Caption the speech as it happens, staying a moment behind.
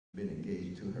been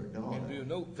engaged to her daughter. And do you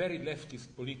know, very leftist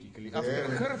politically. After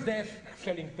her death,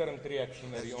 Schelling turned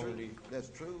reactionary only. That's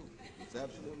true. It's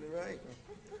absolutely right.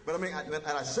 But I mean, and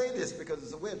I say this because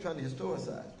it's a way of trying to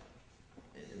historicize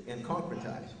and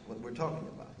concretize what we're talking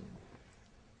about here.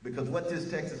 Because what this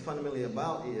text is fundamentally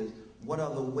about is, what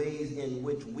are the ways in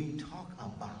which we talk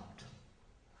about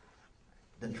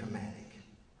the traumatic,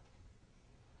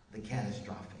 the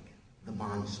catastrophic, the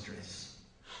monstrous,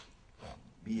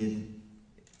 be it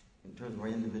in terms of our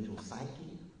individual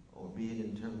psyche, or be it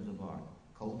in terms of our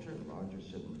culture, larger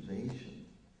civilization.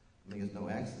 I mean, it's no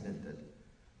accident that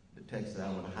the text that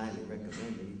I would highly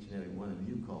recommend to each and every one of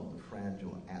you called The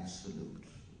Fragile Absolute.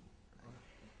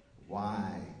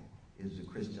 Why is the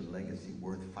Christian legacy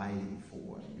worth fighting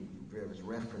for? Various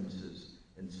references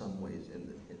in some ways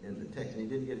in the text. And he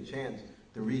didn't get a chance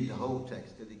to read the whole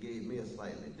text, because he gave me a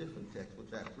slightly different text,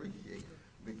 which I appreciate,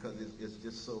 because it's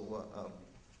just so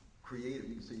creative.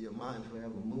 You can see your mind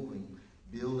forever moving,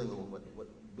 building on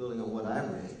what I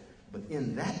read. But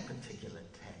in that particular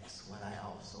text, what I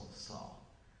also saw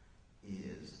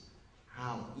is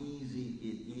how easy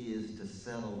it is to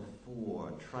settle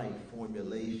for trite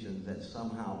formulations that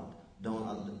somehow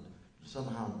don't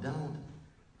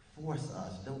force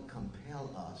us, don't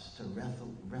compel us to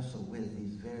wrestle with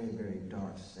these very, very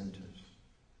dark centers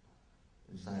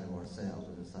inside of ourselves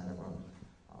and inside of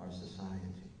our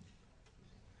society.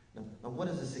 Now, what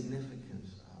is the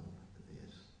significance of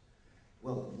this?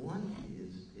 Well, one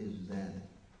is that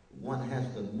one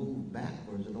has to move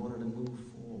backwards in order to move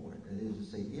forward. That is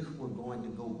to say, if we're going to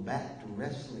go back to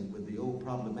wrestling with the old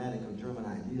problematic of German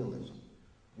idealism,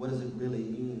 what does it really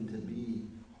mean to be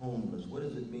homeless? What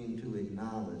does it mean to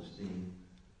acknowledge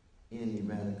the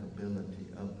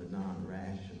ineradicability of the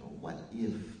non-rational? What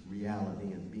if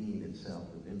reality and being itself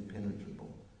is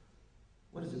impenetrable?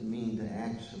 What does it mean to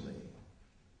actually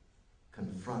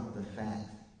confront the fact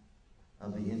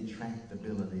of the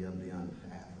intractability of the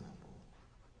unfathomable?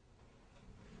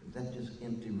 Is that just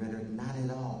empty rhetoric? Not at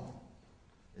all.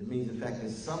 It means, in fact, that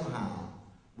somehow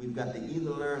we've got to either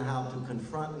learn how to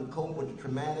confront and cope with the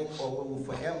traumatic, or we will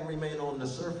forever remain on the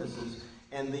surfaces,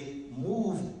 and the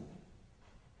move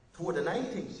toward the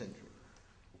 19th century,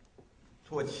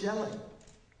 toward Schelling,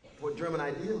 toward German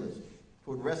idealism,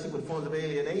 toward wrestling with forms of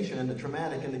alienation and the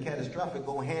traumatic and the catastrophic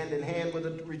go hand in hand with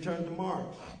a return to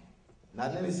Marx.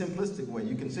 Not in any simplistic way.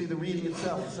 You can see the reading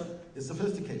itself is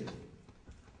sophisticated.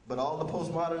 But all the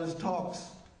postmodernist talks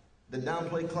that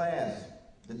downplay class,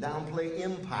 that downplay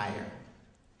empire,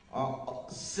 are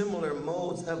similar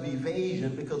modes of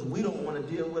evasion, because we don't want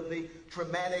to deal with the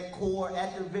traumatic core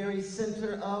at the very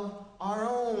center of our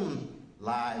own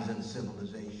lives and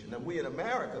civilization. Now, we in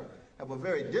America have a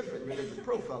very different religious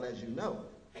profile, as you know.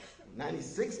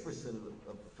 96%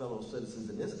 of fellow citizens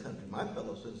in this country, my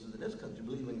fellow citizens in this country,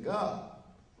 believe in God.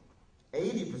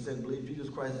 80% believe Jesus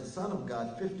Christ is the Son of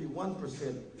God.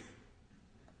 51%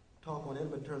 talk on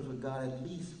intimate terms with God at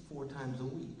least 4 times a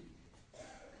week.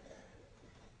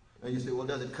 Now you say, well,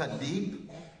 does it cut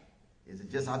deep? Is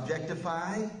it just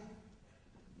objectified?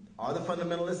 Are the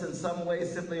fundamentalists in some way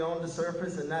simply on the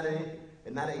surface and not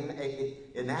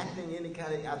enacting any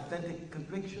kind of authentic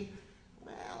conviction?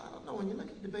 Well, I don't know. When you look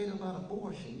at debate about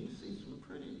abortion, you see some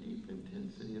pretty deep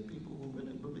intensity of people who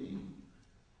really believe,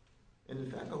 and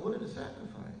in fact are willing to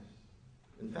sacrifice.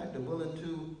 In fact, are willing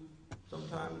to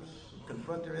sometimes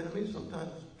confront their enemies,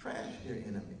 sometimes trash their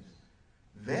enemies.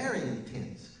 Very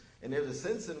intense. And there's a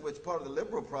sense in which part of the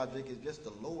liberal project is just to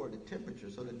lower the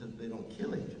temperature so that they don't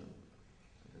kill each other.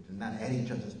 They're not at each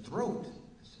other's throat, in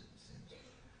a certain sense.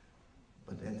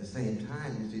 But at the same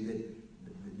time, you see that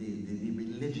the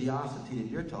religiosity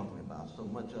that you're talking about, so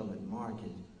much of it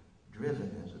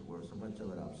market-driven, as it were, so much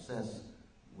of it obsessed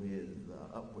with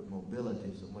upward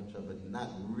mobility, so much of it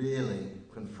not really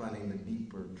confronting the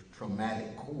deeper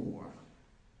traumatic core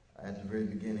at the very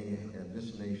beginning of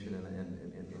this nation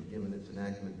and given its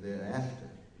enactment thereafter,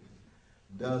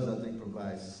 does, I think,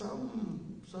 provide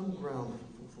some ground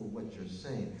for what you're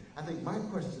saying. I think my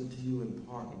question to you in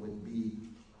part would be,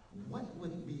 what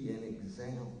would be an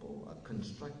example, a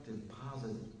constructive,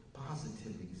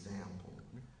 positive example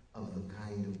of the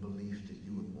kind of belief that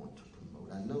you would want to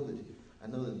promote? I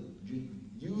know that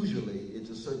usually it's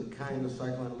a certain kind of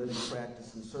psychoanalytic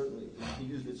practice, and certainly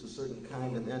usually it's a certain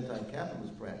kind of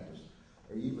anti-capitalist practice,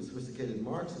 or even sophisticated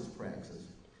Marxist praxis.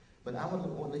 But I would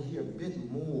want to hear a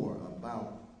bit more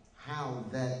about how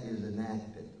that is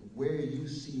enacted, where you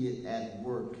see it at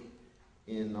work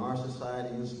in our society,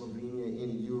 in Slovenia,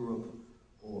 in Europe,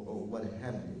 or what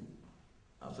have you.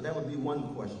 So that would be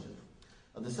one question.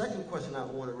 The second question I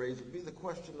want to raise would be the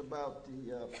question about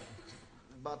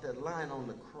that line on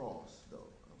the cross, though,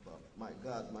 my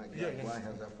God, Yeah, why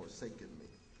hast thou forsaken me?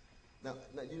 Now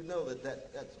you know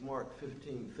that's Mark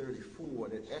 15:34,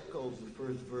 and it echoes the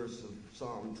first verse of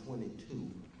Psalm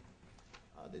 22.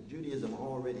 That Judaism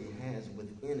already has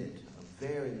within it a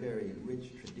very, very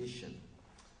rich tradition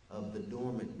of the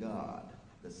dormant God,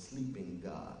 the sleeping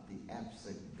God, the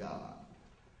absent God,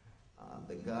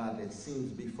 the God that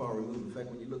seems to be far removed. In fact,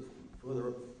 when you look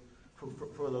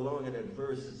further along in that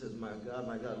verse, it says, my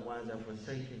God, why hast thou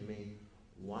forsaken me?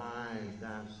 Why is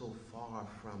thou so far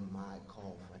from my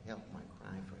call for help, my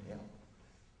cry for help?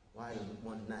 Why does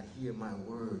one not hear my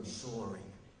word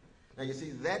soaring? Now you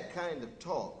see, that kind of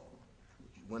talk,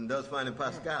 one does find in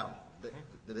Pascal,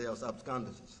 the Deus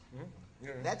Absconditus.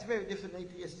 That's very different than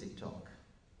atheistic talk.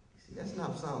 You see, that's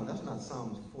not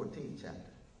Psalms 14th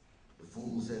chapter. The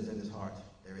fool says in his heart,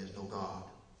 there is no God.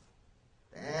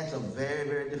 That's a very,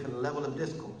 very different level of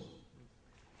discourse.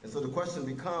 And so the question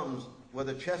becomes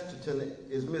whether Chesterton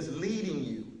is misleading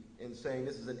you in saying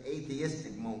this is an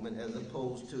atheistic moment as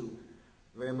opposed to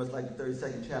very much like the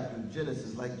 32nd chapter of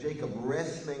Genesis, like Jacob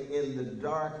wrestling in the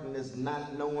darkness,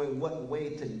 not knowing what way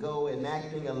to go,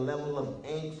 enacting a level of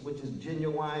angst which is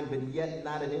genuine but yet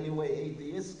not in any way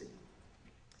atheistic.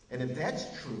 And if that's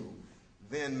true,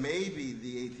 then maybe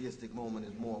the atheistic moment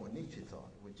is more what Nietzsche thought,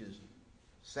 which is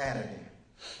Saturday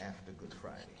after Good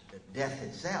Friday. The death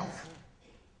itself,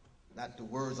 not the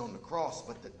words on the cross,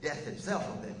 but the death itself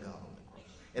of that God on the cross.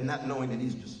 And not knowing that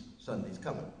Easter Sunday's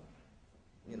coming.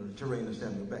 You know, the terrain of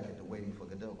Samuel Beckett, the waiting for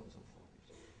Godot and so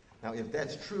forth. Now, if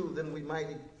that's true, then we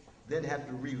might then have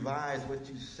to revise what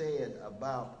you said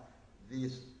about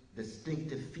this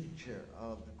distinctive feature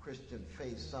of the Christian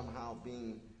faith somehow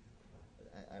being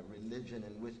a religion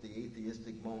in which the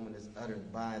atheistic moment is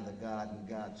uttered by the God and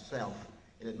God's self.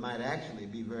 And it might actually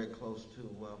be very close to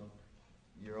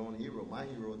your own hero, my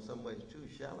hero in some ways too,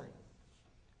 Shelley.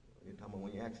 You're talking about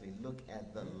when you actually look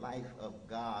at the life of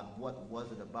God, what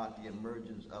was it about the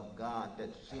emergence of God,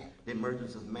 the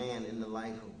emergence of man in the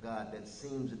life of God that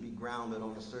seems to be grounded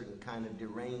on a certain kind of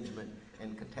derangement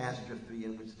and catastrophe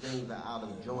in which things are out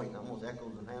of joint, almost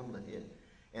echoes of Hamlet here,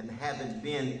 and haven't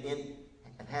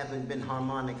been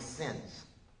harmonic since.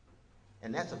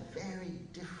 And that's a very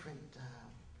different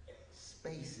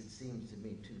space, it seems to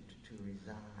me, to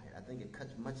reside. I think it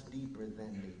cuts much deeper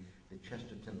than the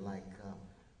Chesterton-like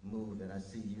move that I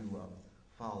see you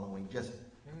following just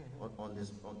on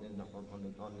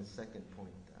the second point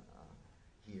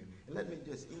here. And let me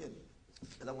just end,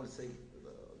 and I want to say,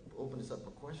 open this up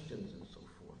for questions and so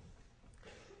forth.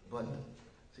 But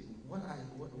see, when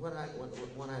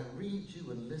I read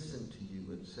you and listen to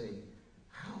you and say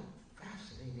how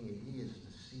fascinating it is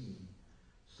to see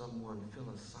someone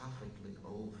philosophically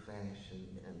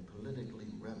old-fashioned and politically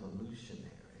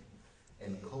revolutionary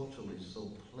and culturally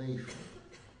so playful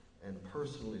and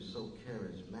personally so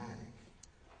charismatic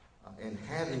and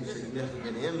having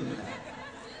significant impact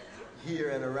here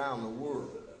and around the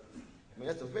world. I mean,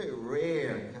 that's a very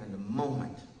rare kind of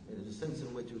moment. There's a sense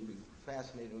in which it would be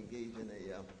fascinating to engage in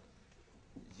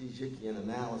a Zizekian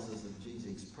analysis of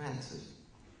Zizek's praxis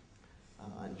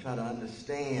and try to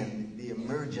understand the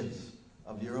emergence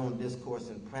of your own discourse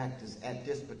and practice at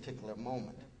this particular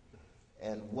moment,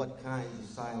 and what kinds of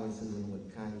silences and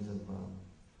what kinds of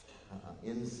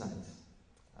insights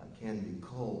can be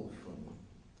culled from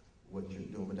what you're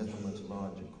doing. But that's a much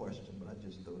larger question, but I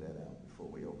just throw that out before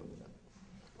we open it up.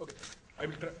 Okay, I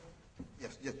will try.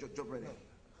 Yes, jump right in.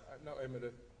 Now,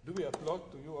 do we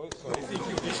applaud to you also? I think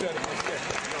you deserve it.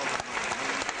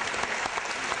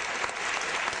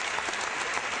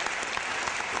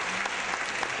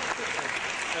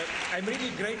 I'm really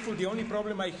grateful. The only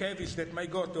problem I have is that my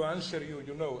God, to answer you,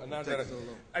 another.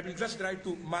 I will just try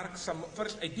to mark some.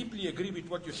 First, I deeply agree with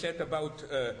what you said about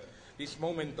this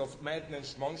moment of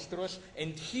madness, monstrous.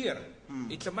 And here,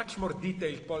 it's a much more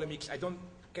detailed polemics.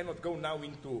 Cannot go now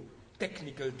into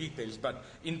technical details, but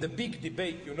in the big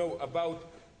debate, about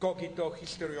cogito,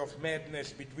 history of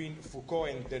madness between Foucault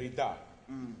and Derrida,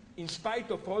 in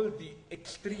spite of all the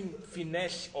extreme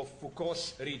finesse of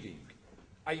Foucault's reading,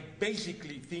 I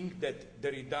basically think that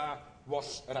Derrida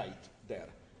was right there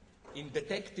in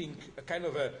detecting a kind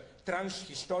of a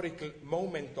trans-historical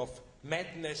moment of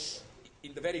madness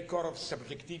in the very core of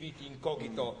subjectivity in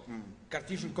cogito,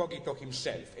 Cartesian cogito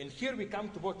himself. And here we come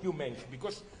to what you mentioned,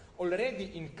 because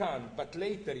already in Kant, but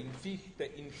later in Fichte,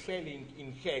 in Schelling,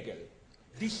 in Hegel,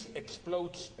 this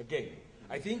explodes again.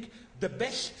 I think the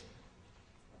best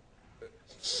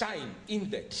sign,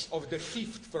 index of the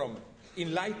shift from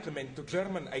Enlightenment to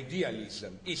German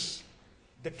idealism is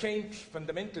the change,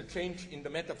 fundamental change in the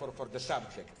metaphor for the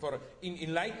subject. For in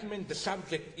Enlightenment, the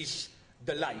subject is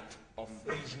the light, of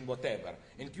reason, whatever.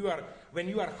 And when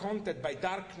you are haunted by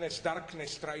darkness,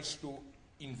 darkness tries to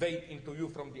invade into you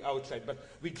from the outside. But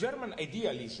with German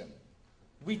idealism,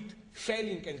 with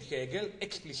Schelling and Hegel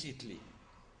explicitly,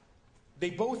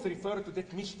 they both refer to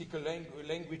that mystical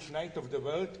language, night of the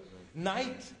world.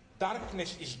 Night,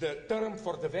 darkness is the term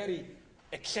for the very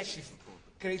excessive,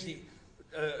 crazy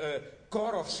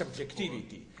core of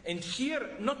subjectivity. And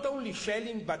here, not only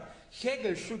Schelling, but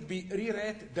Hegel should be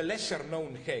reread, the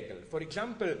lesser-known Hegel. For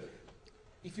example,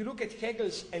 if you look at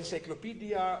Hegel's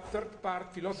Encyclopedia, third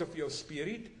part, Philosophy of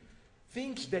Spirit,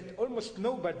 things that almost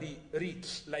nobody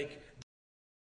reads, like